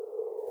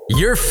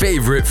Your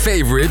favorite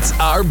favorites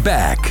are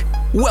back.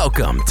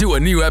 Welcome to a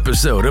new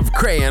episode of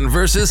Crayon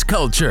vs.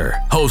 Culture,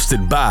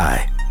 hosted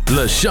by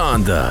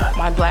LaShonda.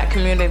 My black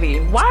community,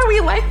 why are we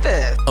like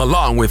this?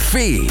 Along with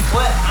Fee.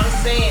 But I'm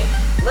saying,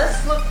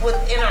 let's look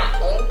within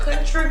our own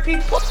country,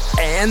 people.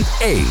 And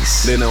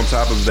Ace. Then on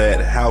top of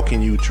that, how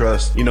can you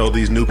trust,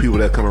 these new people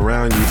that come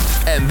around you?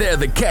 And they're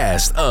the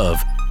cast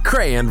of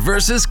Crayon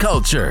vs.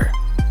 Culture.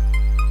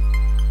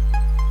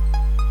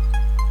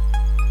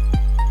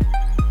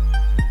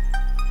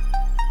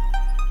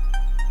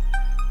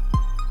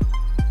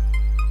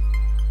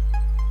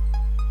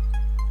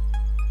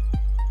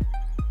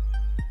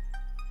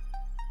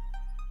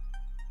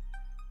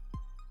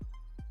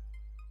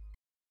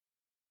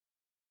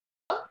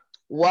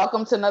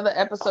 Welcome to another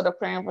episode of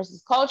Crayon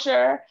vs.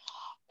 Culture.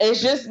 It's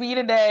just me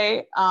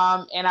today,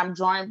 and I'm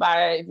joined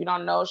by, if you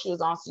don't know, she was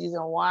on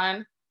season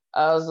 1,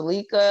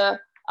 Zalika.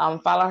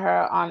 Follow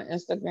her on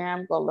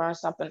Instagram. Go learn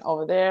something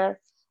over there.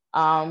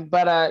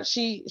 But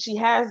she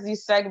has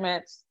these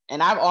segments,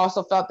 and I've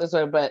also felt this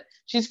way, but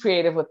she's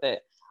creative with it.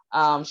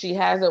 She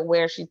has it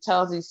where she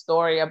tells these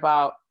story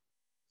about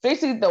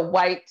basically the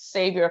white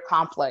savior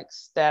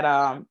complex that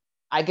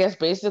I guess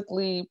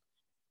basically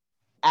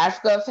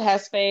Africa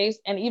has faced,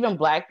 and even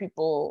Black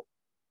people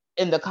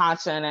in the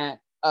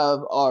continent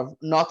of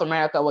North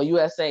America or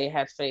USA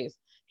has faced.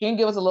 Can you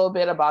give us a little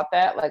bit about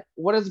that? Like,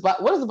 what is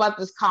about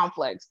this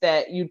complex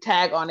that you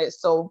tag on it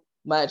so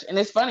much? And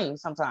it's funny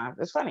sometimes.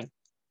 It's funny.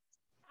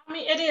 I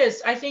mean, it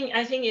is. I think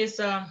it's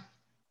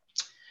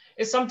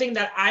something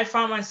that I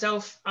found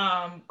myself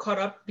caught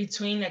up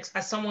between,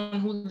 as someone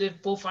who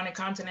lived both on the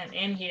continent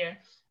and here,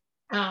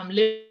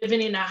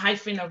 living in a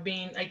hyphen of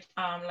being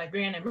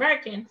Liberian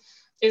American.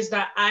 Is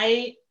that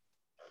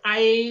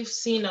I've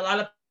seen a lot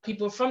of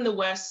people from the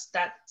West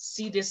that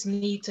see this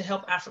need to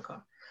help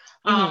Africa.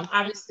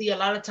 Obviously, a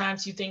lot of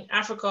times you think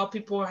Africa,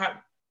 people have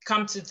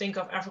come to think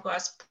of Africa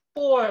as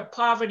poor,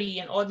 poverty,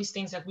 and all these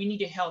things that we need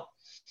to help.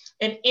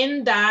 And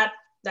in that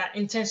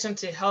intention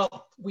to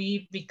help,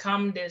 we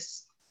become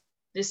this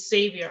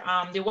savior.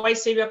 The white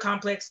savior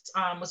complex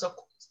was a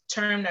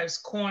term that was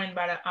coined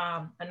by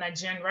a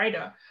Nigerian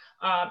writer.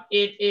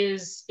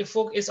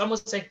 It's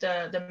almost like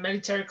the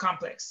military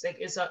complex. Like,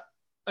 it's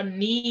a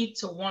need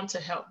to want to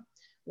help.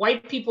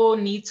 White people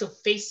need to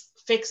fix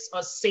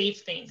or save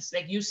things.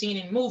 Like you see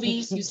it in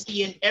movies, you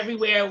see it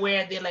everywhere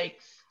where they're like,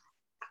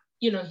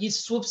 he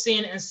swoops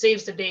in and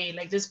saves the day.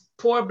 Like this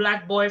poor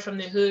Black boy from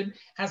the hood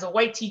has a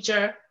white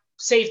teacher,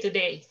 saves the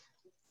day.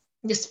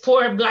 This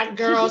poor Black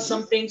girl,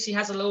 something, she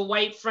has a little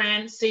white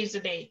friend, saves the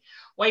day.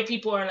 White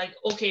people are like,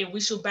 okay, we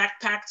should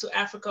backpack to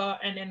Africa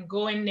and then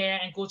go in there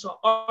and go to an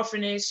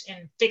orphanage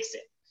and fix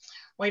it.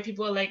 White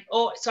people are like,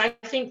 oh, so I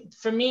think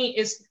for me,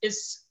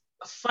 it's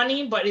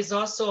funny, but it's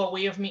also a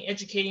way of me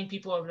educating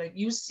people of like,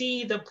 you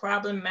see the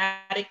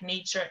problematic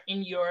nature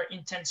in your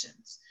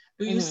intentions.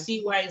 Do you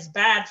see why it's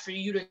bad for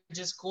you to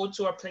just go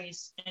to a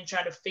place and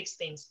try to fix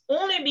things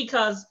only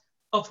because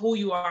of who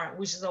you are,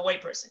 which is a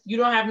white person? You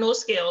don't have no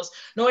skills,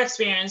 no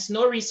experience,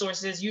 no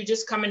resources. You're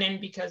just coming in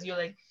because you're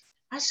like,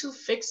 I should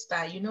fix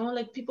that.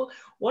 Like people,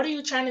 what are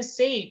you trying to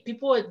say?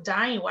 People are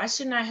dying. Why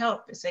shouldn't I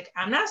help? It's like,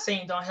 I'm not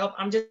saying don't help.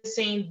 I'm just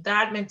saying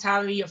that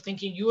mentality of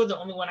thinking you're the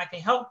only one I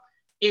can help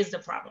is the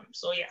problem.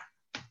 So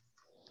yeah.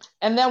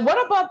 And then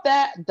what about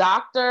that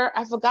doctor?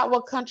 I forgot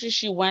what country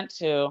she went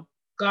to.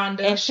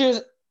 Uganda. And she was,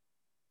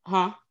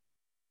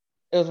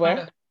 It was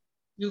where?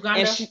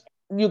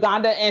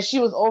 Uganda. And she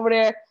was over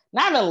there,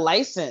 not even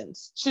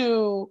licensed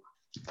to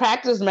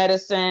practice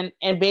medicine,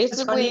 and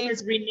basically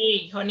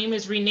her name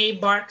is Renee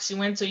Bark. She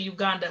went to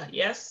Uganda.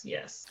 Yes.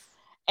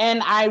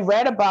 And I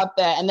read about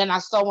that, and then I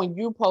saw when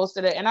you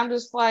posted it, and I'm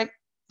just like,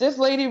 this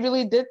lady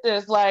really did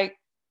this. Like,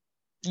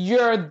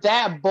 you're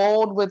that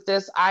bold with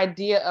this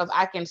idea of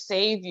I can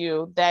save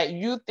you, that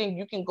you think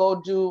you can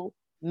go do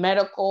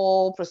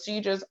medical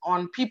procedures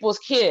on people's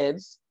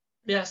kids,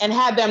 yes, and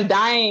have them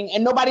dying,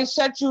 and nobody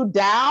shut you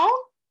down.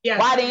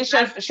 Yes. Why didn't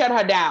you shut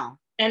her down?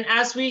 And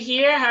as we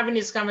here having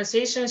this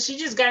conversation, she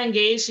just got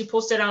engaged. She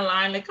posted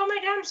online like, oh my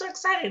God, I'm so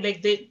excited.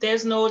 Like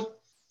there's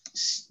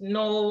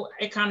no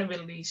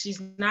accountability.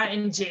 She's not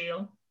in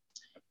jail.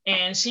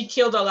 And she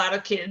killed a lot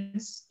of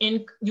kids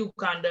in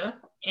Uganda.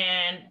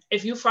 And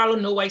if you follow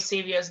No White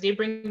Saviors, they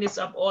bring this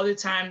up all the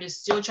time. They're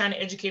still trying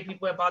to educate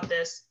people about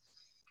this.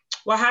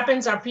 What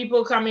happens are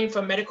people coming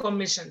from medical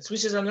missions,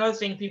 which is another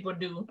thing people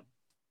do.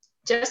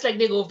 Just like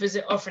they go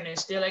visit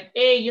orphanage, they're like,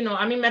 hey,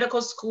 I'm in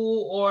medical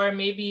school, or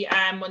maybe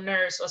I'm a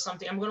nurse or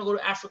something. I'm going to go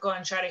to Africa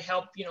and try to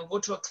help, go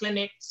to a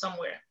clinic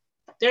somewhere.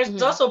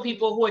 There's also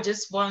people who are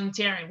just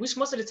volunteering, which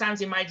most of the times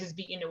they might just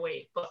be in the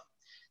way, but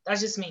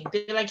that's just me.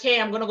 They're like, hey,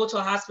 I'm going to go to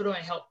a hospital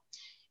and help.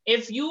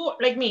 If you,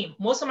 like me,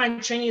 most of my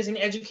training is in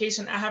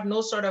education. I have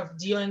no sort of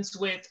dealings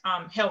with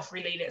health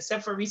related,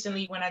 except for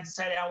recently when I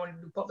decided I wanted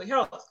to do public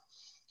health.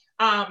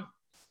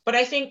 But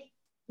I think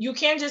I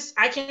can't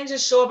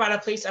just show up at a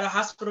place at a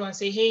hospital and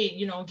say, hey,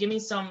 give me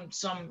some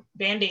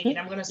Band-Aid.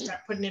 I'm going to start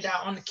putting it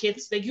out on the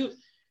kids. Like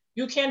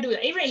You can't do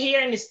that. Even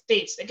here in the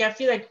States, like I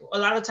feel like a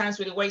lot of times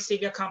with the white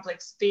savior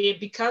complex,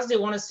 because they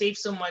want to save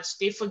so much,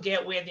 they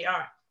forget where they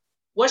are.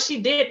 What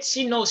she did,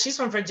 she knows she's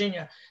from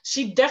Virginia.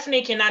 She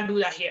definitely cannot do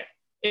that here.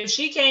 If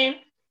she came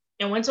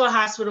and went to a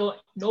hospital,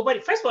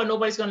 first of all,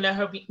 nobody's gonna let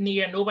her be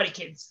near nobody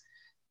kids.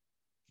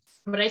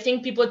 But I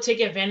think people take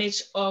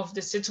advantage of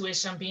the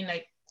situation being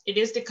like, it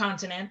is the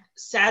continent.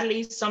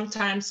 Sadly,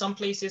 sometimes some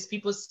places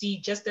people see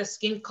just their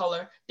skin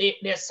color. Their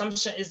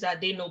assumption is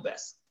that they know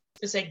best.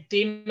 It's like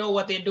they know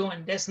what they're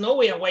doing. There's no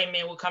way a white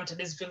man will come to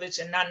this village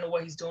and not know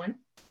what he's doing.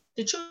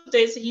 The truth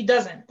is he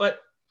doesn't, but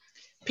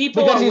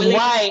people because are he's willing.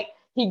 white,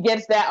 he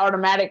gets that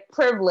automatic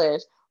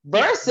privilege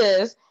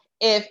versus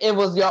if it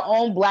was your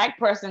own Black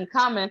person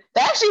coming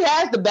that actually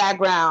has the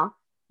background,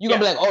 you're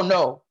gonna be like, oh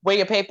no, where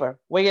your paper,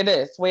 where your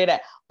this, where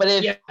that. But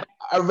if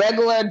a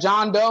regular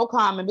John Doe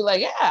come and be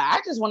like, yeah, I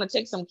just want to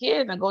take some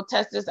kids and go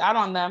test this out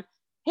on them.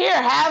 Here,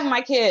 have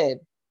my kid.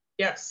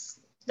 Yes,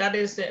 that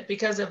is it.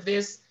 Because of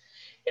this,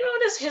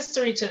 there's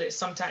history to this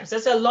sometimes.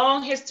 There's a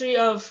long history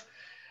of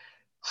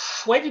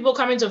white people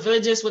coming to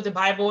villages with the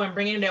Bible and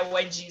bringing their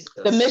white Jesus.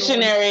 The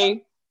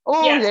missionary.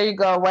 There you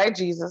go, white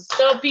Jesus.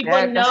 So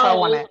people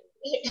know.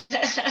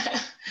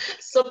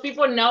 So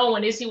people know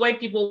when they see white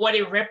people what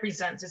it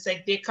represents. It's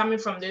like they're coming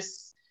from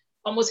this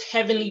almost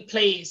heavenly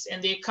place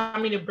and they're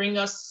coming to bring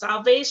us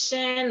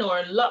salvation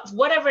or love,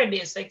 whatever it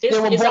is. Like this, they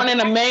were born in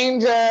a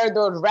manger. They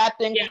were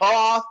wrapped in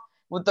cloth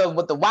with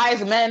the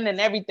wise men and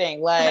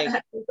everything. Like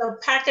it's a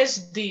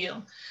package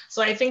deal.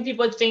 So I think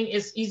people think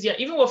it's easier.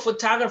 Even with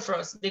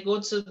photographers, they go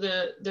to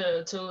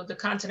the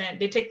continent,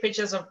 they take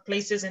pictures of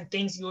places and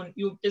things.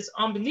 It's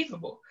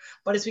unbelievable.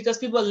 But it's because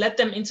people let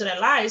them into their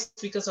lives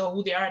because of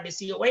who they are. They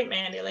see a white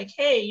man, they're like,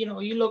 hey,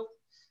 you look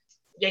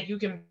like you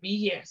can be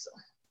here. So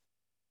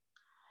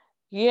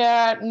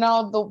yeah,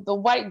 no, the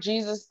white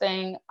Jesus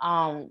thing.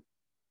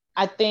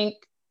 I think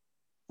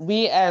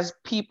we as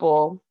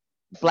people,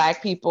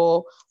 Black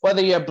people,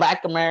 whether you're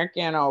Black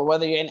American or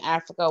whether you're in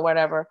Africa or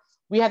whatever,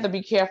 we have to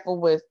be careful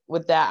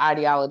with that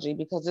ideology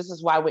because this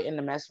is why we're in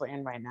the mess we're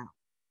in right now.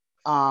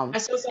 I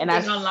saw something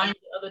online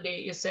the other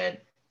day. It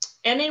said,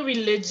 any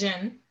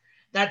religion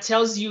that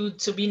tells you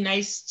to be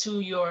nice to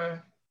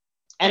your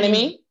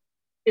enemy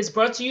is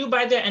brought to you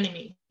by their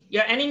enemy.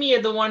 Your enemy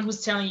is the one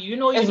who's telling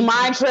you, it's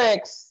mind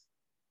tricks.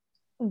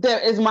 There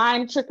is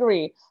mind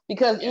trickery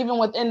because even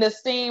within the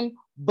same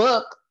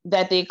book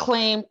that they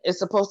claim is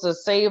supposed to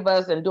save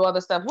us and do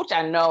other stuff, which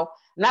I know,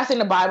 I'm not saying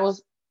the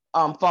Bible's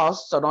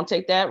false, so don't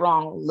take that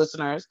wrong,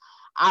 listeners.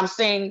 I'm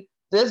saying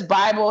this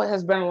Bible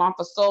has been along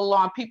for so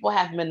long, people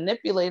have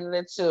manipulated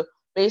it to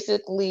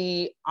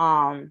basically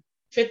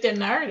fit their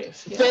narrative.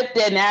 Fit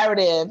their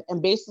narrative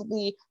and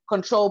basically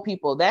control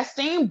people. That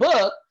same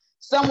book,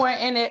 somewhere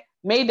in it,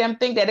 made them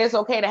think that it's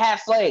okay to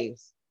have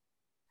slaves.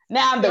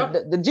 Now,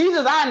 the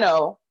Jesus I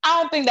know, I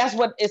don't think that's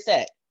what it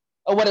said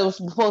or what it was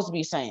supposed to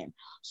be saying.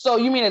 So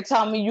you mean to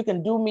tell me you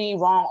can do me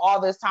wrong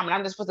all this time and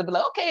I'm just supposed to be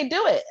like, okay,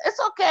 do it. It's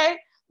okay.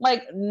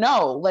 Like,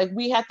 no, like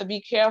we have to be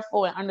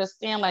careful and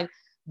understand like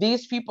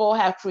these people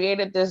have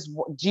created this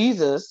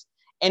Jesus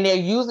and they're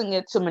using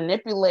it to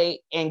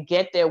manipulate and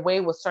get their way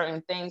with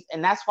certain things.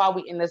 And that's why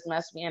we in this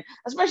mess we in,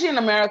 especially in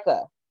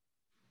America.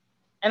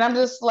 And I'm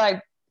just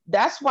like,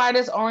 that's why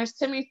this Orange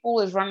Timmy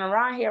fool is running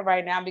around here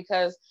right now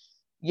because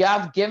y'all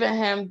have given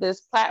him this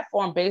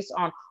platform based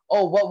on,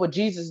 what would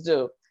Jesus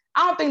do?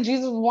 I don't think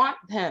Jesus would want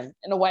him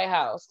in the White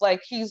House.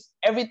 Like he's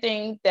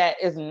everything that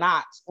is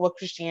not what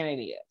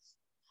Christianity is.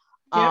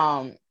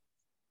 Yep.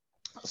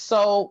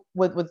 So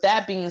with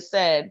that being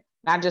said,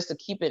 not just to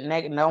keep it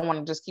negative, I don't want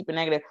to just keep it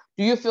negative.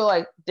 Do you feel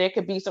like there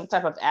could be some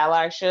type of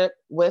allyship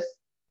with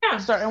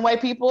certain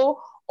white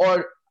people,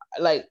 or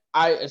like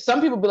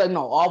some people be like,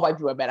 no, all white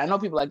people are bad. I know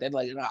people like that.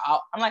 Like,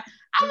 I'm like,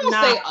 I won't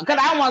say, because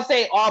I don't want to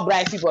say all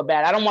Black people are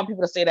bad. I don't want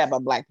people to say that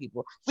about Black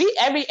people.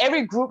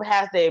 Every group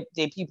has their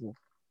people.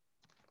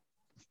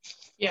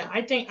 Yeah,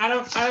 I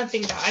don't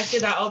think that. I say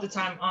that all the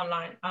time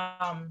online.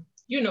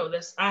 You know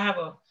this. I have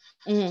a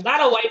lot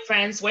of white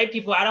friends, white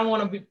people. I don't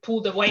want to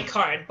pull the white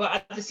card, but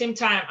at the same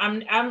time,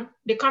 I'm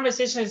the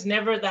conversation is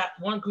never that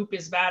one group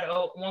is bad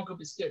or one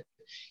group is good.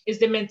 It's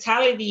the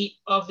mentality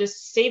of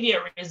this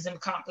saviorism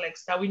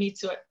complex that we need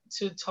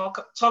to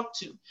talk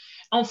to.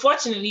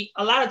 Unfortunately,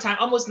 a lot of time,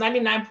 almost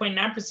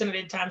 99.9% of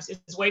the times,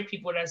 it's white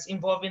people that's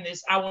involved in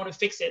this. I want to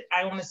fix it.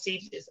 I want to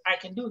save this. I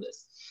can do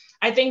this.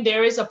 I think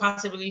there is a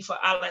possibility for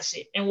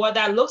allyship. And what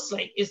that looks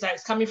like is that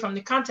it's coming from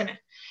the continent.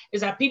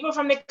 Is that people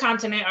from the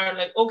continent are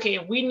like, okay,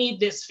 we need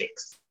this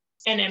fixed.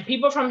 And then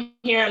people from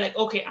here are like,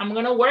 okay, I'm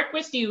going to work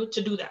with you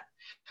to do that.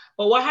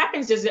 But what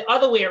happens is the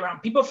other way around.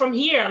 People from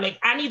here are like,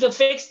 I need to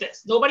fix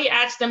this. Nobody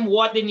asks them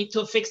what they need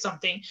to fix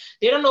something.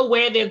 They don't know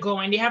where they're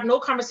going. They have no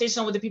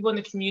conversation with the people in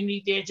the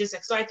community. They're just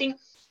like, so I think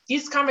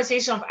this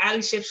conversation of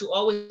allyship should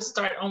always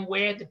start on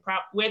where the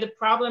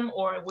problem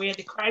or where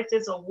the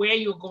crisis or where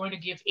you're going to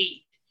give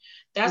aid.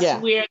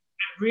 That's where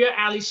real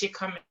allyship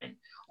comes in.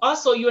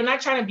 Also, you're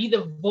not trying to be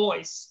the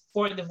voice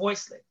for the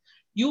voiceless.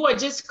 You are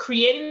just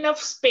creating enough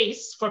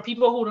space for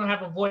people who don't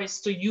have a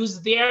voice to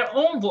use their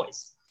own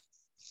voice.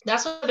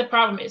 That's what the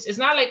problem is. It's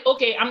not like,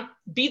 okay, I'm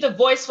be the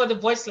voice for the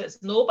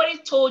voiceless. Nobody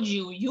told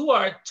you you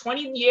are a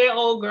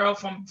 20-year-old girl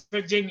from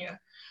Virginia.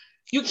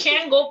 You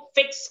can't go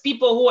fix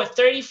people who are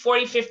 30,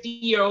 40,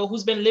 50-year-old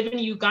who's been living in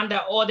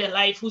Uganda all their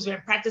life, who's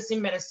been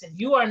practicing medicine.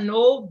 You are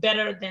no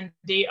better than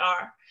they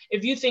are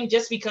if you think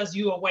just because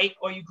you are white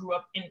or you grew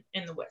up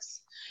in the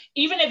West.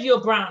 Even if you're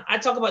brown, I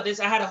talk about this.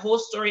 I had a whole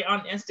story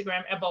on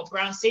Instagram about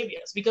brown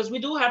saviors, because we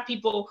do have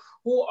people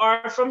who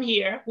are from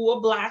here, who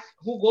are Black,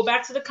 who go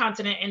back to the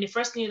continent, and the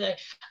first thing they're like,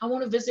 I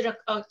want to visit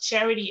a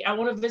charity. I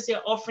want to visit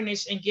an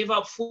orphanage and give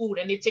out food.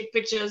 And they take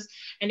pictures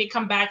and they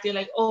come back. They're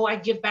like, oh, I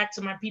give back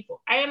to my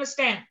people. I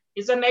understand.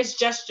 It's a nice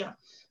gesture.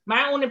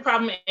 My only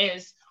problem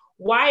is,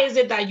 why is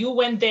it that you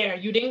went there?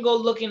 You didn't go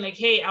looking like,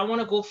 hey, I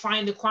want to go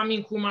find the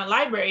Kwame Nkrumah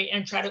library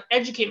and try to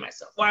educate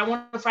myself. Or I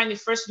want to find the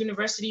first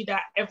university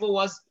that ever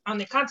was on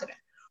the continent.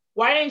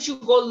 Why didn't you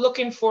go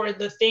looking for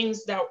the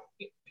things that,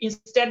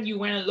 instead you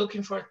went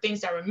looking for things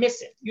that were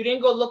missing? You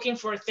didn't go looking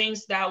for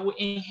things that would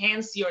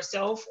enhance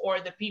yourself or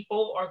the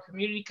people or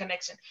community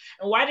connection.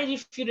 And why did you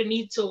feel the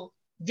need to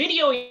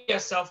video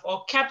yourself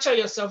or capture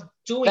yourself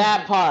doing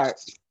that part?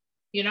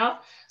 You know,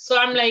 so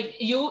I'm like,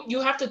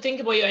 you have to think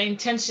about your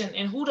intention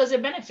and who does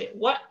it benefit.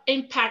 What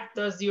impact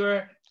does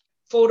your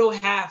photo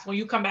have when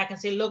you come back and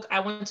say, look, I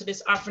went to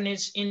this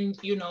orphanage in,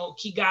 you know,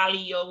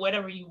 Kigali or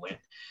whatever you went.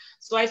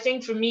 So I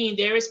think for me,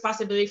 there is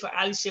possibility for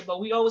allyship, but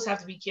we always have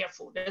to be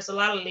careful. There's a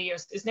lot of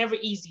layers. It's never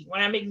easy.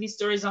 When I make these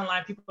stories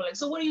online, people are like,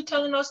 so what are you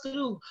telling us to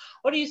do?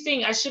 What do you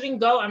think? I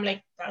shouldn't go? I'm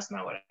like, that's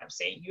not what I'm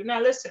saying. You're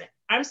not listening.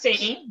 I'm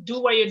saying do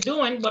what you're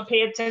doing, but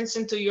pay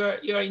attention to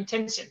your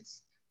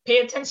intentions. Pay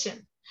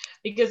attention.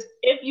 Because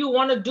if you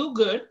want to do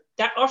good,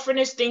 that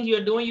orphanage thing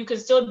you're doing, you can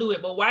still do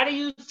it. But why do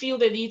you feel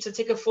the need to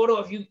take a photo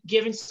of you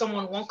giving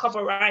someone 1 cup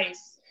of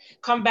rice,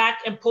 come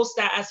back and post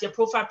that as your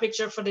profile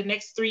picture for the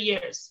next 3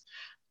 years?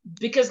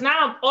 Because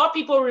now all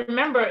people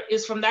remember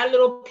is from that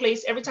little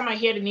place. Every time I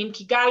hear the name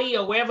Kigali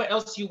or wherever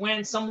else you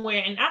went,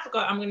 somewhere in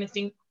Africa, I'm going to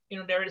think, you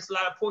know, there is a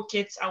lot of poor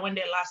kids. I went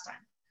there last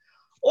time.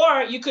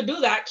 Or you could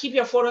do that, keep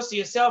your photos to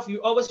yourself.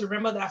 You always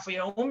remember that for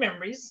your own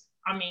memories.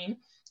 I mean,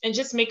 and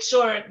just make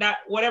sure that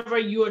whatever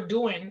you are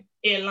doing,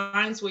 it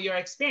aligns with your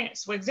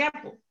experience. For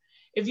example,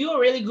 if you are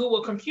really good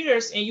with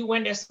computers and you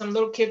went there, some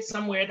little kids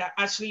somewhere that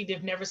actually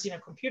they've never seen a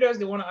computer,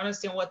 they want to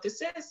understand what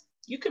this is,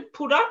 you could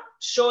put up,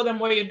 show them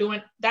what you're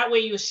doing. That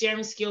way you're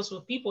sharing skills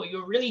with people.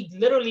 You're really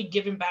literally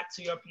giving back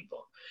to your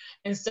people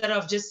instead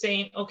of just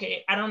saying,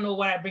 okay, I don't know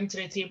what I bring to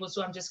the table,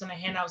 so I'm just going to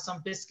hand out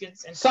some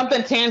biscuits. And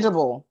something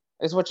tangible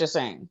is what you're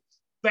saying.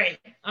 Right.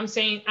 I'm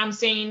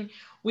saying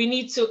we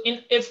need to,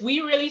 if we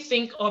really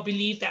think or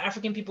believe that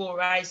African people will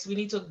rise, we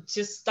need to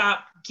just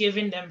stop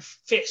giving them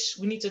fish.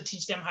 We need to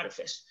teach them how to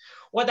fish.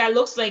 What that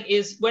looks like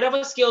is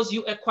whatever skills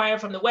you acquire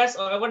from the West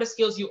or whatever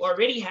skills you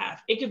already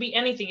have. It could be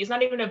anything. It's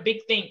not even a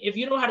big thing. If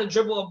you know how to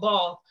dribble a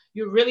ball,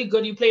 you're really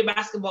good. You play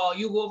basketball.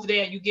 You go over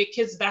there, you get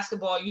kids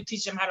basketball. You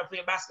teach them how to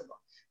play basketball.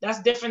 That's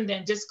different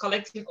than just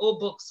collecting old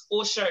books,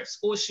 old shirts,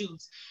 old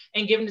shoes,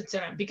 and giving it to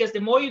them. Because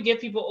the more you give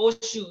people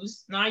old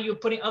shoes, now you're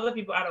putting other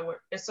people out of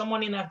work. There's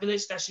someone in that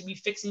village that should be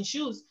fixing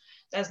shoes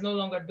that's no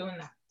longer doing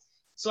that.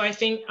 So I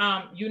think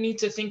you need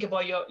to think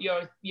about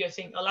your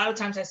thing. A lot of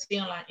times I see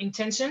online,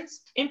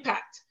 intentions,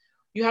 impact.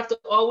 You have to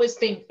always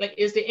think, like,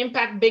 is the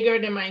impact bigger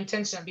than my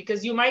intention?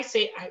 Because you might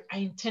say, I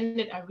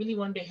intended, I really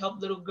wanted to help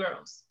little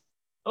girls.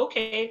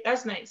 Okay,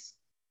 that's nice.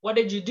 What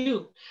did you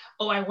do?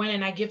 Oh, I went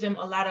and I give them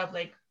a lot of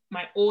like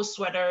my old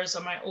sweaters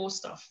or my old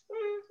stuff.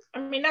 I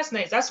mean, that's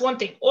nice. That's one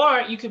thing.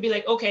 Or you could be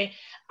like, okay,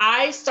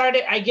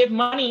 I give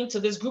money to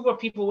this group of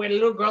people where the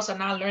little girls are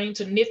now learning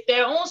to knit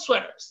their own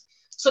sweaters.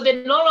 So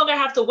they no longer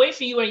have to wait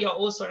for you and your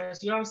old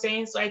sweaters. You know what I'm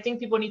saying? So I think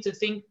people need to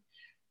think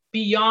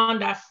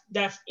beyond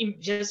that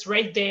just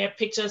right there,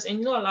 pictures. And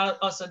you know, a lot of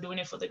us are doing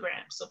it for the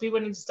gram. So people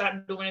need to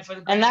start doing it for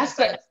the gram.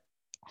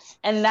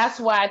 And that's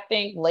why I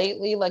think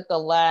lately, like the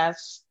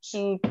last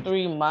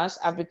 2-3 months,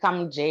 I've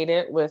become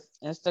jaded with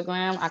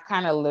Instagram. I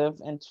kind of live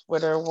in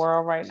Twitter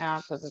world right now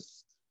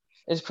because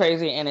it's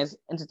crazy and it's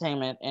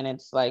entertainment and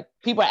it's like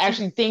people are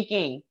actually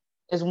thinking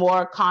is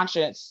more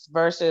conscious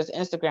versus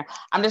Instagram.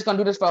 I'm just gonna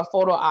do this for a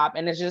photo op,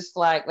 and it's just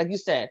like you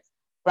said,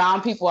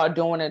 brown people are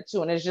doing it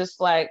too, and it's just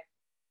like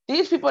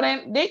these people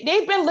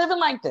they've been living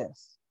like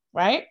this,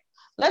 right?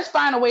 Let's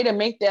find a way to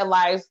make their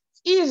lives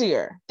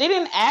easier. They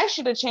didn't ask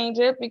you to change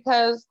it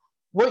because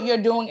what you're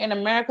doing in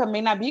America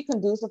may not be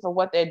conducive for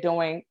what they're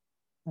doing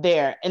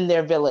there in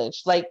their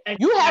village. Like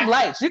you have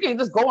lights, you can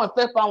just go and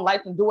flip on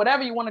lights and do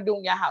whatever you want to do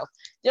in your house.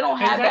 They don't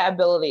have that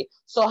ability.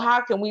 So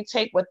how can we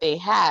take what they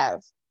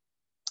have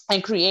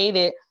and create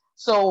it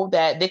so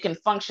that they can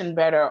function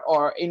better,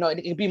 or you know,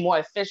 it can be more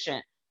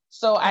efficient?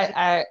 So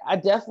I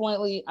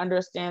definitely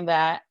understand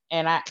that,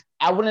 and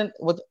I wouldn't,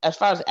 with as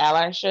far as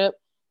allyship,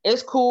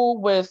 it's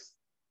cool with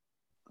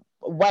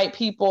white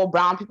people,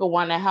 brown people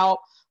want to help,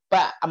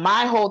 but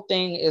my whole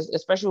thing is,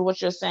 especially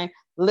what you're saying,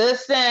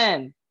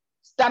 listen,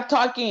 stop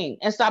talking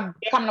and stop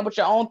coming up with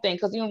your own thing.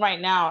 Because even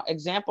right now,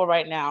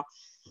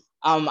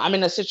 I'm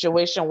in a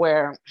situation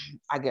where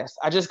I guess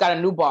I just got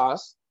a new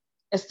boss.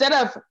 Instead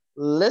of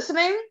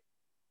listening.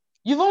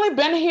 You've only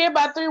been here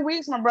about 3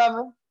 weeks, my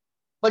brother.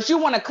 But you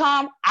want to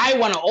come, I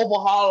want to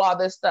overhaul all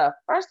this stuff.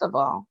 First of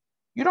all,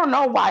 you don't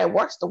know why it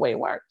works the way it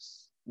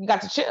works. You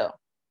got to chill.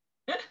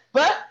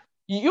 But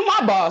you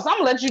my boss. I'm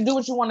gonna let you do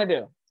what you want to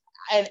do.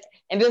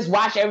 And just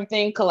watch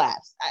everything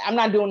collapse. I'm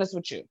not doing this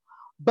with you.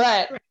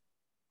 But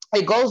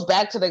it goes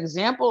back to the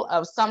example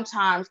of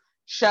sometimes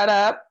shut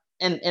up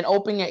and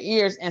open your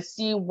ears and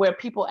see where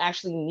people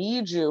actually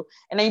need you.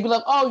 And then you be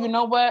like, oh, you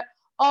know what?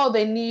 Oh,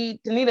 they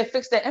need to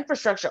fix their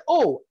infrastructure.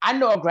 Oh, I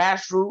know a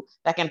grassroots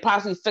that can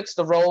possibly fix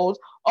the roads.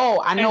 Oh,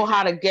 I know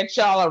how to get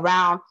y'all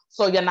around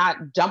so you're not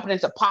jumping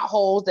into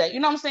potholes that, you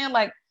know what I'm saying?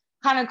 Like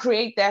kind of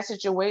create that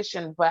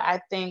situation. But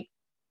I think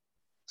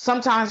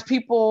sometimes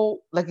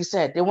people, like you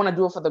said, they want to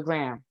do it for the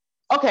gram.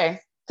 Okay,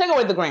 take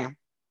away the gram.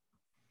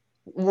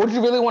 Would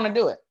you really want to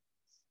do it?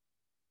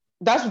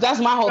 That's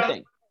my whole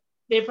thing.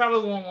 They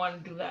probably won't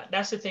want to do that.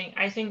 That's the thing.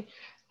 I think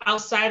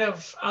outside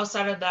of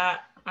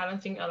that, I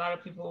don't think a lot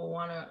of people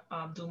want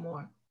to do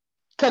more.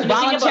 Because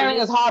volunteering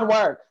is hard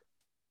work.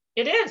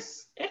 It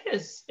is.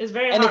 It's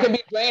very hard. And it can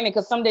be draining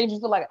because some days you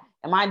feel like,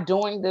 am I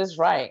doing this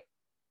right?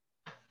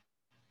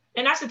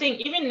 And that's the thing.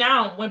 Even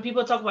now, when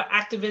people talk about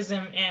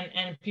activism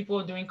and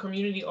people doing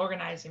community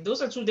organizing,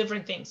 those are two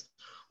different things.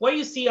 What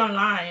you see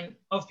online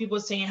of people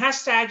saying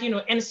hashtag,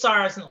 end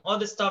SARS and all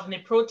this stuff and they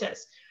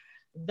protest,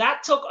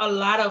 that took a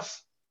lot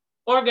of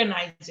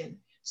organizing.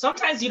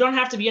 Sometimes you don't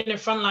have to be in the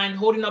front line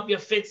holding up your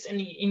fists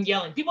and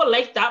yelling. People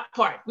like that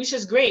part, which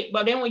is great.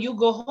 But then when you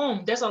go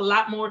home, there's a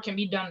lot more can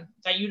be done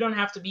that you don't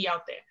have to be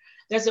out there.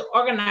 There's the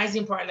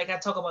organizing part, like I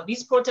talk about.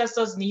 These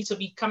protesters need to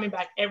be coming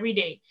back every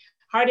day.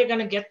 How are they going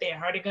to get there?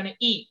 How are they going to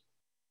eat?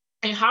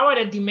 And how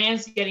are the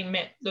demands getting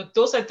met?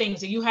 Those are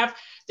things that you have.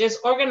 There's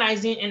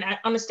organizing, and I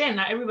understand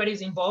not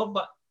everybody's involved,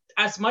 but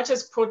as much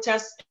as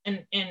protests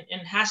and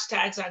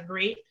hashtags are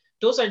great,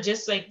 those are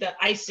just like the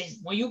icing.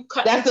 When you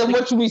cut, that's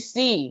what we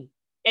see.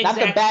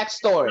 Exactly. Not the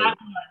backstory.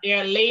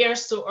 There are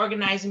layers to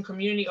organizing,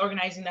 community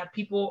organizing that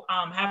people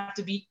have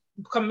to be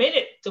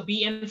committed to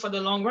be in for the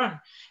long run.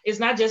 It's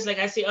not just like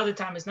I say all the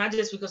time. It's not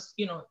just because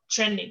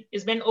trending.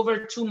 It's been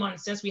over 2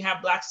 months since we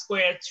have Black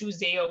Square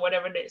Tuesday or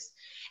whatever it is,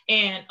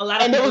 and a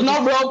lot of there was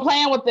no real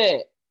plan with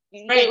it.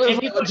 Right,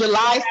 it was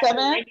July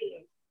 7th.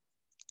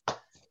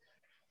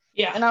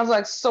 Yeah, and I was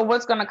like, so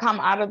what's gonna come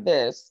out of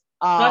this?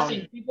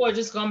 Nothing. People are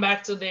just going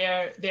back to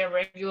their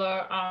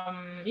regular,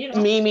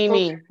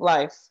 me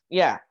life.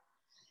 Yeah.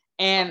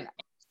 And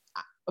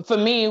for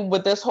me,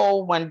 with this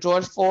whole, when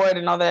George Floyd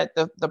and all that,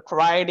 the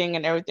rioting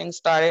and everything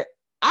started,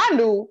 I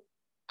knew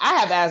I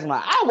have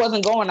asthma. I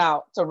wasn't going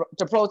out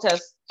to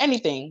protest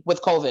anything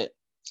with COVID.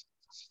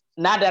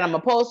 Not that I'm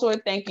opposed to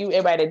it. Thank you,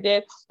 everybody that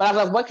did. But I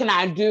was like, what can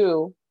I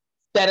do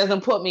that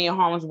doesn't put me in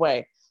harm's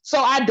way? So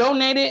I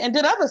donated and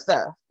did other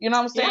stuff, you know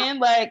what I'm saying?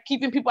 Yeah. Like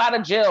keeping people out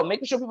of jail,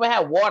 making sure people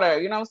have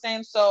water, you know what I'm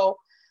saying? So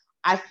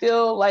I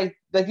feel like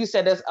you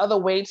said, there's other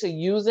ways to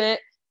use it,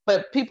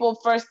 but people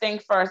first thing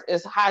first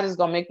is how this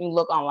gonna make me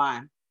look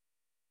online.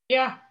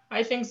 Yeah,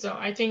 I think so.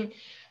 I think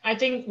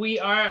we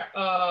are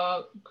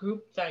a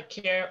group that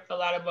care a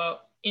lot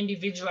about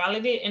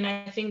individuality, and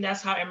I think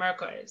that's how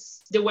America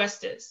is. The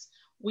West is.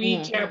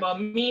 We care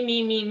about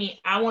me.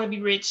 I want to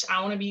be rich.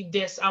 I want to be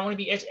this. I want to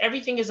be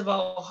everything is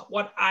about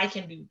what I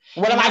can do.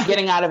 What am I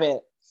getting out of it?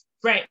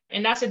 Right.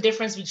 And that's the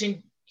difference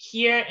between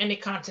here and the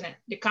continent.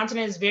 The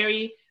continent is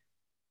very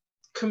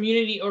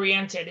community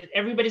oriented.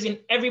 Everybody's in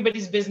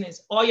everybody's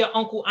business. All your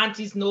uncle,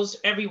 aunties knows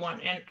everyone.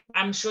 And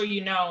I'm sure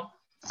you know.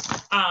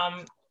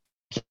 Can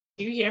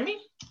you hear me?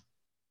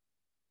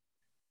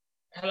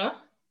 Hello?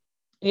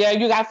 Yeah,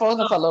 you got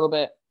frozen for a little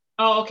bit.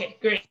 Oh, okay,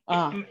 great.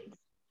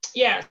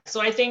 Yeah, so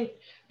I think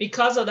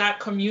because of that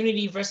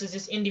community versus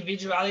this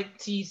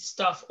individuality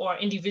stuff or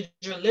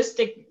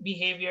individualistic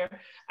behavior,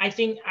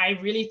 I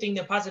really think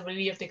the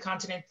possibility of the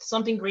continent,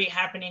 something great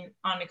happening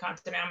on the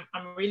continent.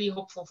 I'm really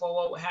hopeful for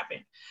what will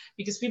happen,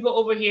 because people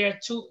over here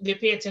they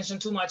pay attention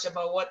too much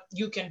about what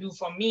you can do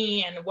for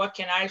me and what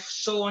can I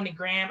show on the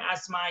gram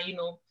as my,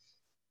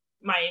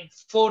 my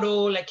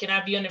photo, like can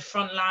I be on the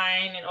front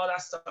line and all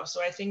that stuff.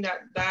 So I think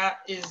that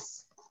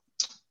is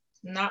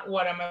not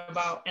what I'm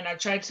about. And I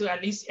try to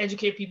at least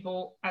educate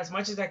people as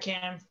much as I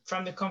can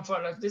from the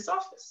comfort of this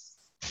office.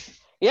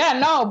 Yeah,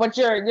 no, but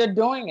you're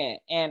doing it.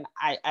 And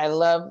I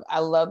love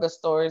the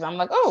stories. I'm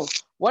like, oh,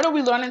 what are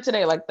we learning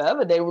today? Like the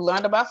other day we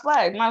learned about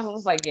flags. And I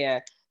was like,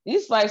 yeah,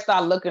 these flags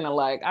start looking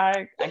alike.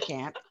 I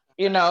can't,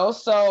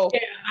 so. Yeah,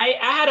 I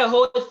had a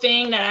whole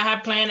thing that I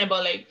had planned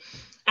about like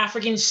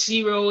African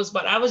sheroes,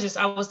 but I was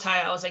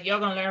tired. I was like, y'all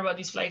gonna learn about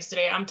these flags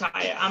today. I'm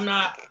tired. I'm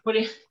not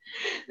putting,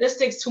 this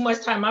takes too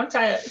much time. I'm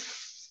tired.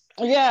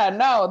 Yeah,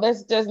 no,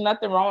 there's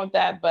nothing wrong with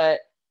that. But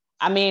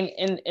I mean,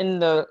 in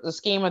the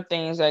scheme of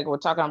things, like we're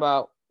talking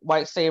about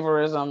white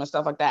saviorism and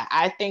stuff like that,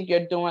 I think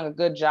you're doing a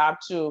good job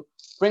to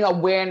bring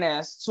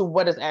awareness to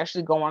what is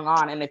actually going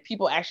on. And if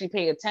people actually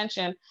pay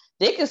attention,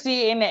 they can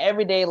see it in their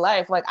everyday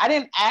life. Like I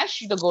didn't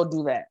ask you to go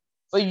do that,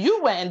 but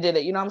you went and did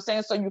it. You know what I'm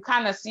saying? So you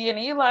kind of see it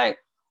and you're like,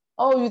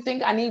 oh, you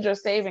think I need your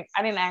saving?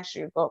 I didn't ask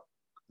you to go.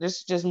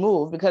 just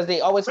move, because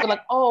they always feel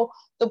like, oh,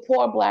 the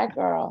poor Black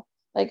girl.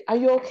 Like, are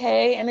you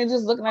okay? And they're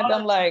just looking at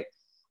them like,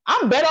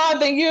 I'm better off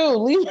than you.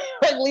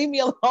 Leave me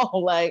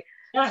alone. Like,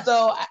 Yes.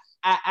 So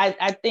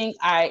I think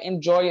I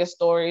enjoy your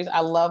stories. I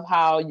love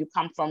how you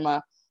come from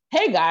a,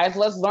 hey guys,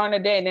 let's learn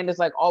today. And then there's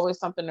like always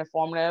something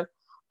informative.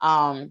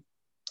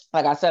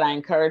 Like I said, I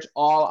encourage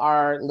all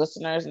our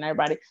listeners and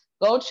everybody,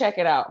 go check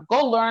it out.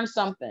 Go learn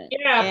something.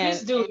 Yeah,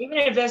 please do. Even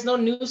if there's no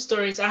news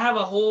stories, I have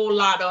a whole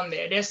lot on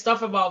there. There's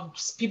stuff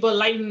about people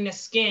lightening the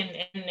skin,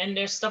 and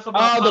there's stuff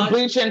about the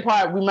bleaching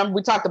part. Remember,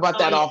 we talked about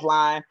that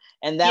offline,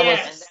 and that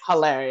was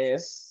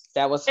hilarious.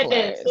 That was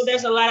hilarious. So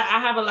there's I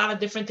have a lot of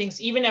different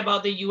things, even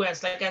about the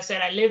US. Like I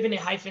said, I live in a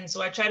hyphen,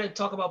 so I try to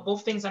talk about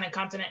both things on the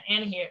continent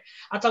and here.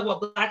 I talk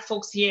about Black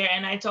folks here,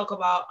 and I talk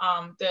about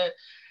the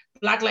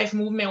Black Life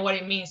Movement, what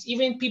it means.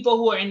 Even people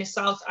who are in the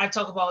South, I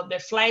talk about the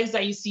flags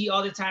that you see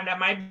all the time that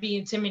might be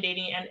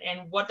intimidating,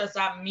 and what does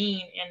that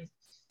mean? And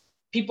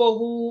people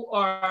who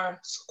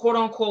are quote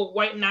unquote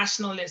white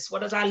nationalists,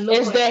 what does that look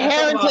like? It's their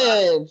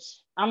heritage.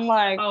 I'm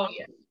like, oh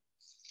yeah,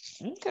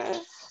 okay.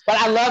 But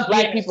I love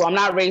Black people. I'm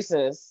not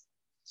racist.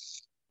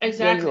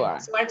 Exactly. Yeah,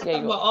 so I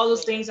talk about all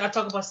those things. I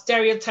talk about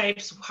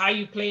stereotypes, how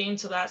you play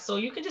into that. So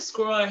you can just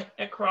scroll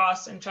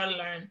across and try to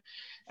learn.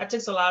 That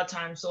takes a lot of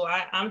time. So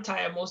I'm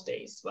tired most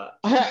days, but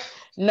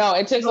no,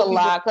 it takes a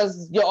lot,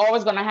 because you're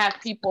always going to have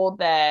people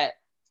that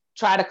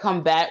try to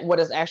combat what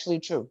is actually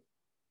true.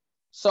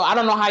 So I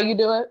don't know how you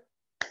do it.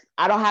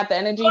 I don't have the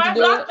energy to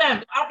do it.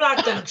 I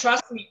block them.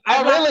 Trust me.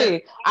 Oh,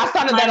 really? I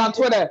started that on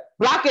Twitter.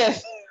 Block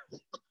us.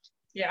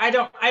 Yeah,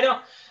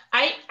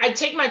 I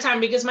take my time,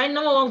 because my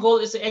number one goal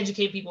is to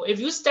educate people. If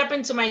you step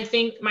into my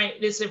thing,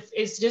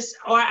 it's just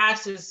our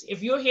access.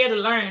 If you're here to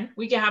learn,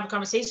 we can have a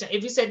conversation.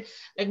 If you said,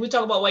 like we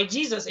talk about white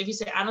Jesus, if you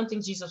say, I don't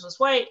think Jesus was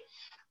white,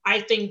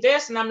 I think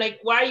this, and I'm like,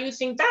 why do you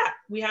think that?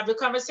 We have the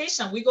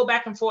conversation. We go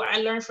back and forth.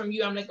 I learn from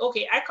you. I'm like,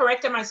 okay, I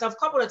corrected myself a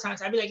couple of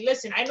times. I'd be like,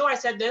 listen, I know I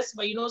said this,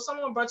 but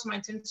someone brought to my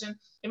attention,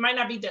 it might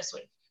not be this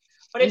way.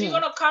 But if you're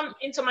gonna come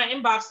into my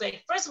inbox,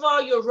 like, first of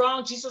all, you're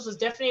wrong. Jesus was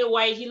definitely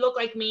white. He looked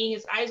like me.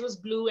 His eyes was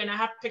blue, and I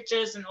have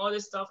pictures and all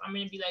this stuff. I'm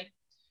gonna be like,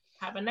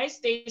 have a nice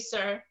day,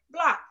 sir.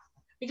 Block,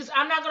 because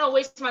I'm not gonna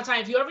waste my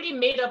time. If you already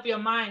made up your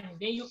mind,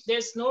 then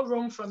there's no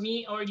room for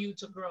me or you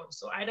to grow.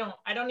 So I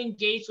don't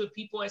engage with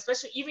people,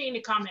 especially even in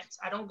the comments.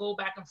 I don't go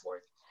back and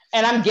forth.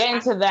 And I'm getting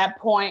to that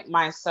point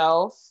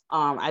myself.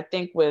 I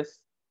think with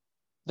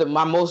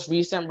my most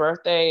recent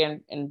birthday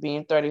and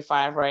being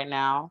 35 right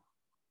now,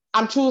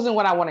 I'm choosing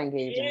what I want to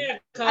engage in.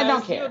 I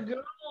don't care.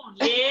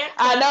 Yeah.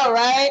 I know,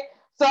 right?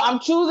 So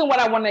I'm choosing what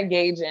I want to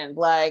engage in.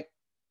 Like,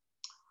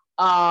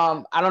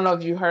 I don't know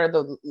if you heard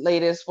the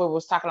latest where we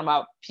was talking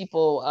about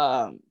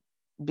people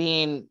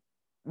being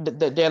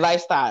their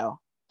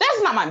lifestyle.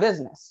 That's not my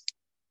business.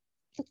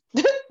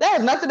 That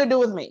has nothing to do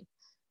with me.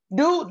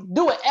 Do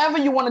whatever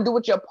you want to do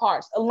with your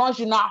parts, as long as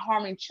you're not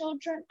harming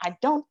children. I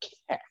don't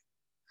care.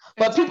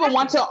 But people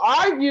want to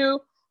argue.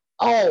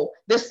 Oh,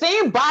 the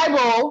same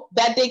Bible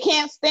that they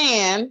can't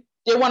stand,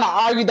 they want to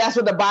argue that's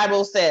what the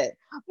Bible said.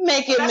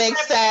 Make it make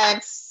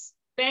sense.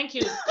 Thank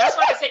you. That's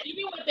why I said,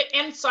 even with the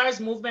End SARS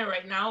movement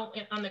right now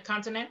on the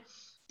continent,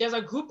 there's a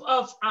group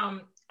of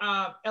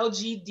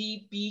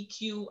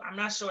LGBTQ, I'm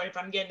not sure if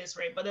I'm getting this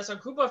right, but there's a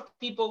group of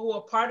people who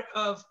are part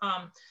of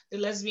the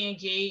lesbian,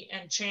 gay,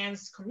 and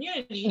trans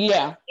community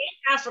in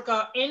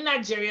Africa, in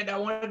Nigeria, that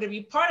wanted to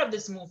be part of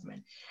this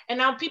movement. And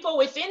now people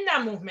within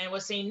that movement were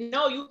saying,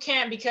 no, you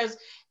can't, because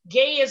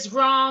gay is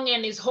wrong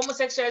and is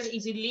homosexuality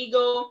is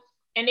illegal,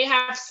 and they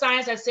have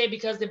signs that say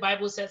because the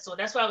Bible said so.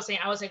 That's why I was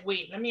saying,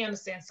 wait, let me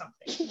understand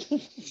something.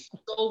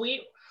 So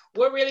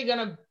we're really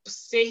gonna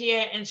sit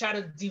here and try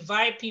to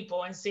divide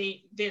people and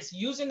say this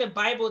using the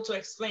Bible to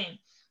explain,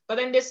 but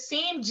then the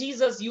same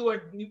Jesus you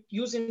are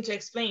using to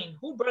explain,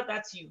 who brought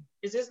that to you?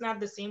 Is this not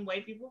the same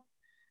white people?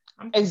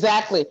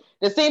 Exactly,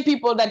 the same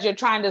people that you're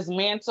trying to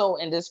dismantle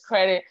and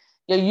discredit.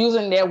 You're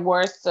using their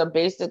words to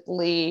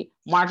basically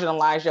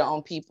marginalize your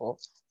own people.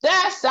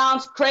 That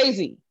sounds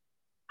crazy.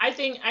 I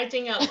think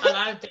a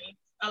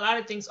lot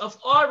of things of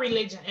all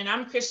religion, and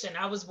I'm Christian.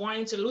 I was born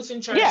into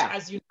Lutheran church.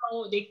 As you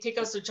know, they take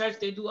us to church,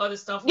 they do other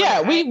stuff.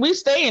 Yeah, we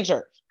stay in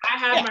church. I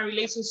have my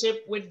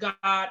relationship with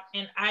God,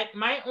 and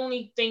my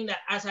only thing that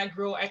as I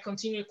grow, I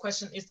continue to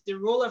question is the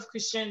role of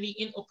Christianity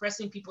in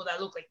oppressing people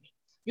that look like me.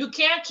 You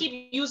can't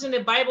keep using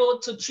the Bible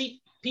to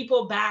treat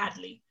people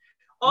badly.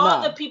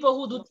 All the people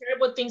who do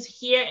terrible things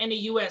here in the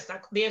US,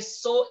 like they're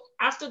so,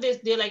 after this,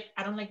 they're like,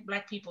 I don't like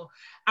Black people.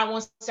 I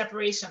want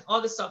separation, all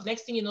this stuff.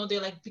 Next thing you know,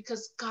 they're like,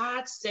 because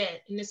God said,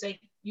 and it's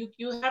like, you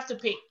have to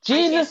pay.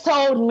 Jesus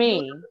told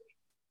me.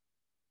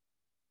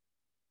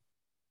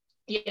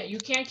 Yeah, you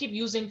can't keep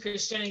using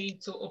Christianity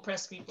to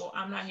oppress people.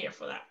 I'm not here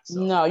for that.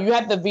 So. No, you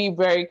have to be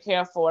very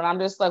careful. And I'm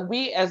just like,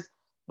 we as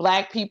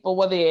Black people,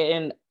 whether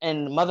you're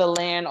in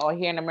motherland or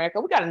here in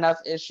America, we got enough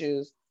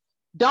issues.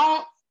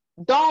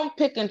 Don't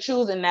pick and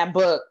choose in that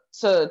book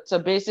to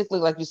basically,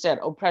 like you said,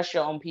 oppress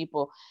your own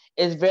people.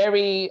 It's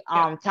very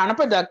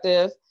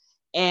counterproductive,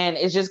 and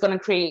it's just going to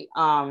create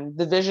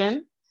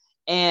division,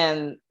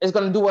 and it's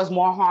going to do us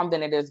more harm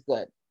than it is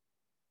good.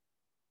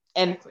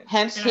 And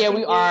hence And here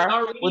we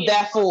are with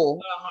that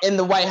fool in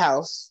the White House.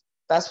 House.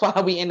 That's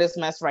why we in this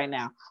mess right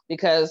now,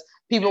 because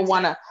people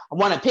want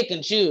to pick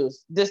and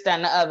choose this, that,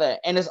 and the other,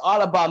 and it's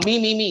all about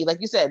me. Like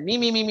you said,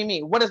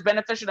 me. What is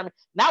beneficial to me?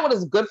 Not what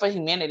is good for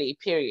humanity.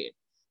 Period.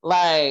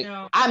 Like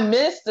I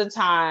missed the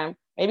time,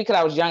 maybe because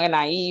I was young and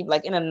naive.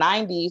 Like in the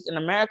 90s in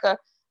America,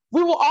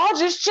 we were all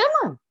just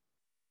chilling.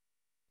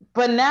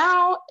 But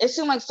now it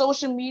seems like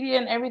social media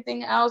and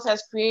everything else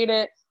has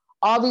created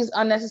all these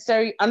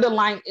unnecessary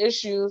underlying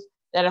issues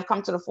that have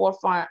come to the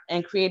forefront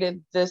and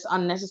created this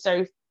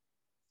unnecessary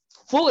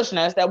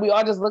foolishness that we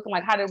are just looking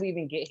like, how did we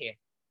even get here?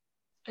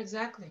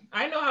 Exactly.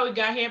 I know how we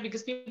got here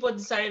because people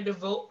decided to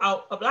vote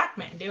out a black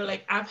man. They were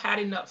like, I've had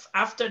enough.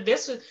 After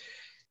this,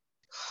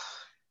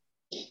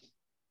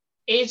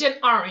 Agent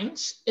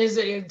Orange is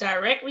a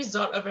direct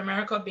result of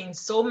America being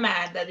so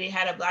mad that they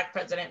had a black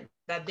president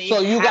that they.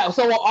 So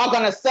we're all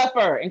gonna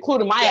suffer,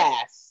 including my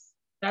ass.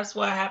 That's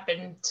what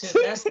happened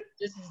this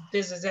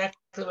is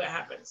exactly what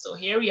happened. So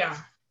here we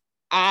are.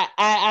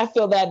 I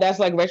feel that's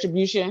like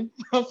retribution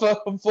for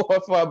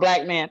a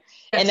black man.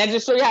 Yes. And that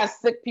just shows you how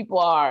sick people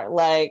are.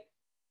 Like,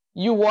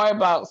 you worry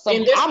about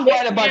something. I'm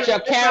worried about your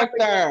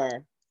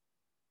character.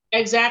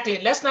 Exactly.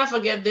 Let's not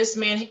forget this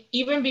man,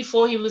 even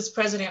before he was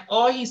president,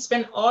 he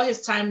spent all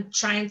his time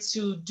trying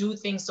to do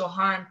things to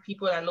harm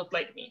people that look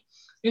like me.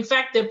 In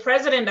fact, the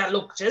president that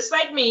looked just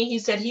like me, he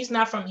said he's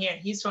not from here.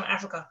 He's from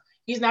Africa.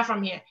 He's not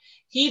from here.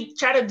 He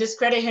tried to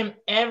discredit him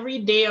every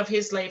day of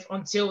his life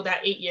until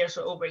that 8 years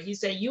were over. He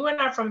said, you are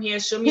not from here.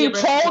 Show me. He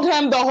told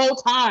him the whole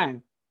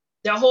time.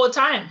 The whole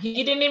time.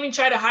 He didn't even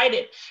try to hide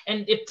it.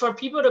 And for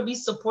people to be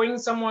supporting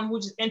someone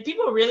and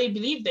people really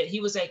believed it.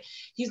 He was like,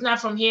 he's not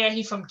from here.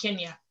 He's from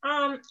Kenya.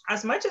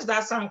 As much as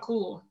that sounds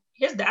cool,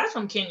 his dad's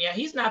from Kenya.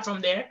 He's not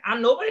from there.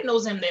 Nobody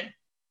knows him there.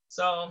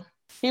 So.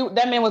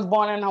 That man was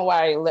born in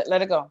Hawaii.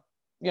 Let it go.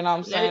 You know what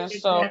I'm saying?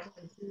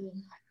 Exactly.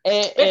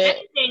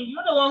 Anything,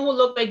 you're the one who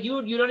looked like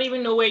you don't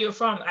even know where you're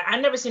from. I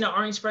never seen an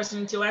orange person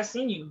until I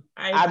seen you.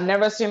 I've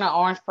never seen an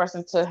orange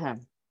person to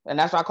him. And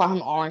that's why I call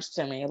him Orange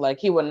to me. Like,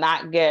 he would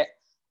not get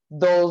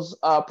those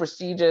that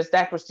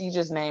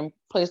prestigious name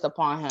placed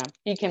upon him.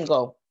 He can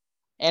go.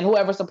 And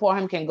whoever support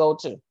him can go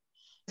too.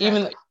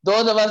 Exactly. Even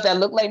those of us that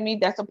look like me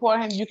that support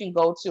him, you can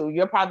go too.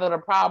 You're part of the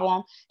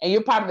problem, and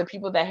you're part of the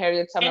people that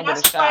Harriet Tubman would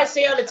have shot. That's why I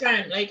say all the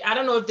time, like, I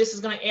don't know if this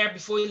is going to air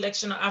before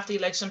election or after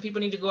election.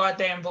 People need to go out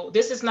there and vote.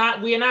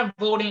 We are not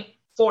voting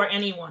for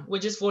anyone. We're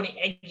just voting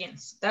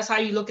against. That's how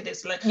you look at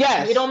this. Like,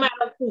 yes. It don't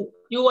matter who.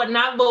 You are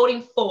not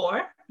voting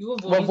for. You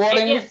are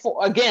voting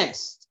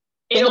against.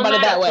 Think about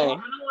it that way. I don't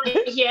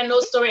want to hear no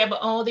story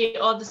about,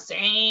 they're all the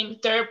same,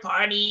 third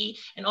party,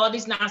 and all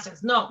these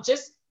nonsense. No,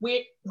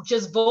 we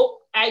just vote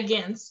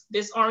against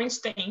this orange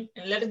thing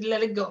and let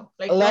it go.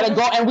 Like, let it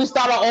go, and we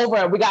start all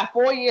over. We got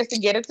 4 years to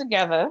get it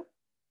together,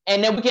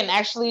 and then we can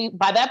actually,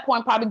 by that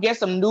point, probably get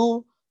some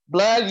new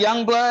blood,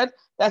 young blood,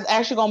 that's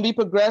actually going to be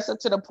progressive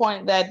to the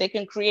point that they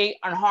can create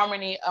a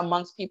harmony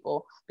amongst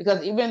people.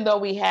 Because even though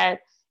we had,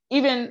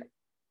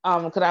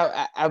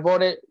 because I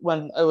voted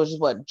when it was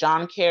just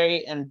John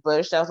Kerry and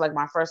Bush. That was like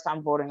my first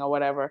time voting or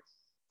whatever.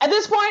 At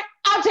this point,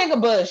 I'll take a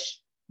Bush.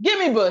 Give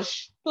me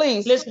Bush,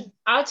 please. Listen,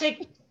 I'll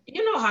take.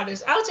 You know how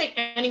this. I'll take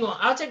anyone.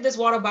 I'll take this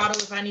water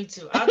bottle if I need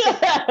to.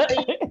 I'll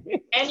take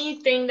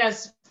anything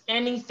that's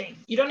anything.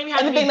 You don't even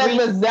have anything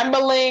that's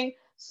resembling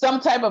some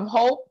type of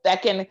hope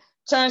that can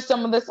turn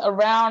some of this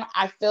around.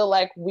 I feel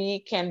like we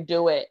can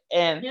do it.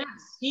 And yes,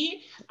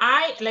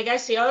 like I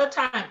say all the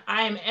time,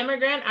 I am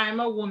immigrant, I am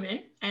a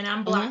woman, and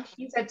I'm Black. Mm-hmm.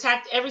 He's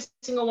attacked every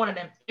single one of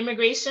them.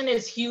 Immigration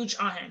is huge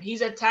on him.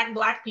 He's attacked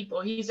Black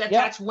people. He's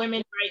attacked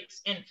women's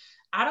rights. And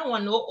I don't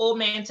want no old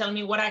man telling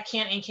me what I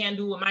can and can't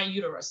do with my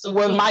uterus. So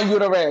with my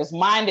uterus,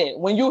 mind it.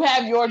 When you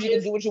have yours, you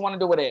can do what you want to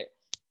do with it.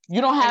 You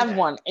don't have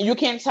one, and you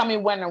can't tell me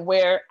when and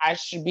where I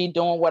should be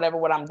doing what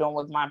I'm doing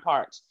with my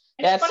parts.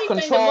 That's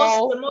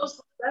control.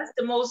 That's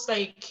the most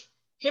like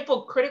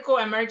hypocritical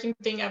American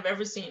thing I've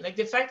ever seen. Like,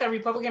 the fact that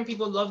Republican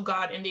people love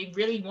God and they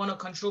really want to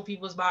control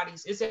people's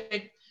bodies. It's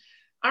like,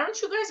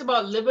 aren't you guys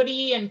about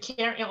liberty and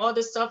care and all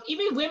this stuff?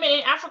 Even women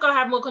in Africa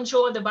have more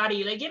control of the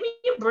body. Like, give me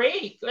a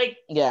break. Like,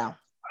 yeah.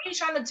 Are you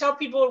trying to tell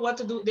people what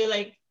to do?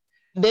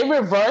 They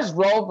reverse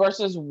Roe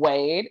versus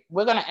Wade.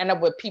 We're going to end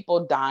up with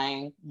people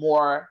dying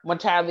more.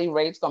 Mortality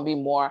rate's going to be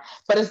more.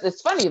 But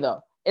it's funny,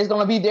 though. It's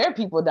going to be their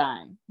people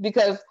dying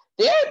because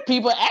their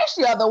people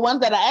actually are the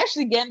ones that are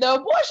actually getting the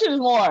abortions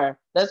more.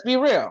 Let's be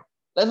real.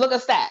 Let's look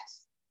at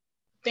stats.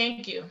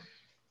 Thank you.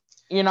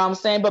 You know what I'm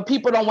saying? But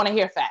people don't want to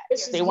hear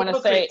facts. They want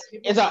to say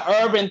it's an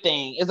urban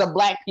thing. It's a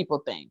Black people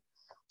thing.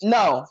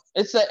 No,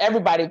 it's an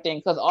everybody thing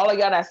because all of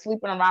y'all that's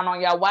sleeping around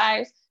on y'all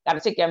wives got to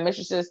take your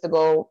mistresses to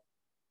go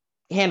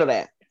handle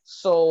that.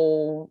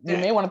 So you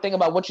may want to think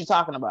about what you're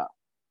talking about.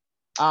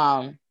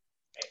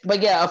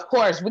 But yeah, of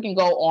course, we can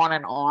go on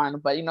and on.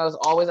 But, it's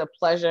always a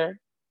pleasure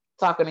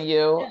talking to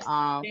you,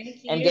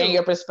 and getting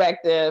your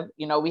perspective.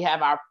 We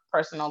have our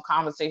personal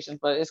conversations,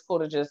 but it's cool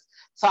to just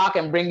talk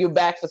and bring you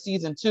back for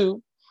season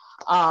 2.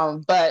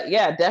 But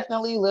yeah,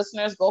 definitely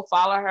listeners, go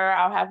follow her.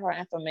 I'll have her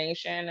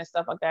information and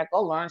stuff like that.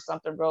 Go learn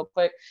something real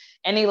quick.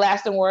 Any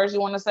lasting words you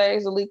want to say,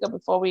 Zalika,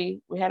 before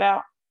we head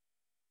out?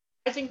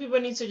 I think people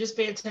need to just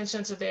pay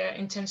attention to their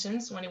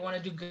intentions when they want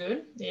to do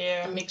good.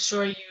 Yeah, make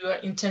sure your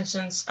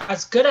intentions,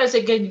 as good as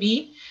it can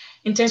be,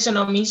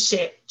 intentional means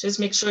shit. Just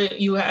make sure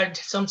you had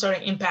some sort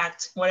of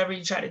impact, whatever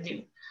you try to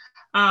do.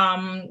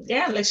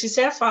 Yeah, like she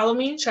said, follow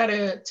me, try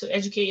to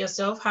educate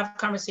yourself, have a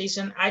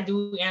conversation. I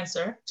do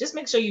answer. Just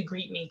make sure you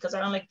greet me, because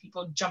I don't like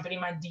people jumping in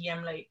my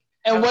DM like.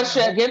 And what's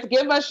your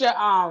give us your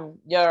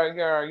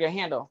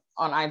handle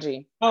on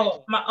IG?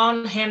 Oh, my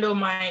on handle,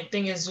 my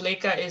thing is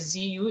Zuleka, is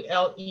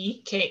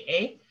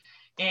Zuleka,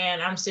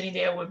 and I'm sitting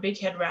there with big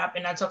head wrap,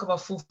 and I talk about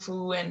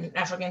fufu and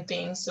African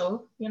things.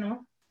 So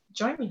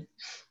join me.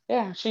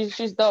 Yeah,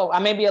 she's dope. I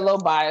may be a little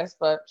biased,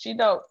 but she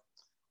dope.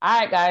 All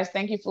right, guys.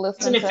 Thank you for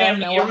listening to us.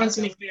 It runs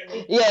in the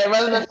family. Yeah, it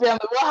runs in the family.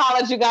 We'll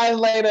holler at you guys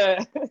later.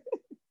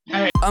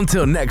 All right.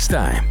 Until next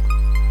time,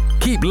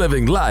 keep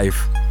living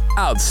life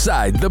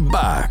outside the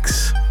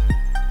box.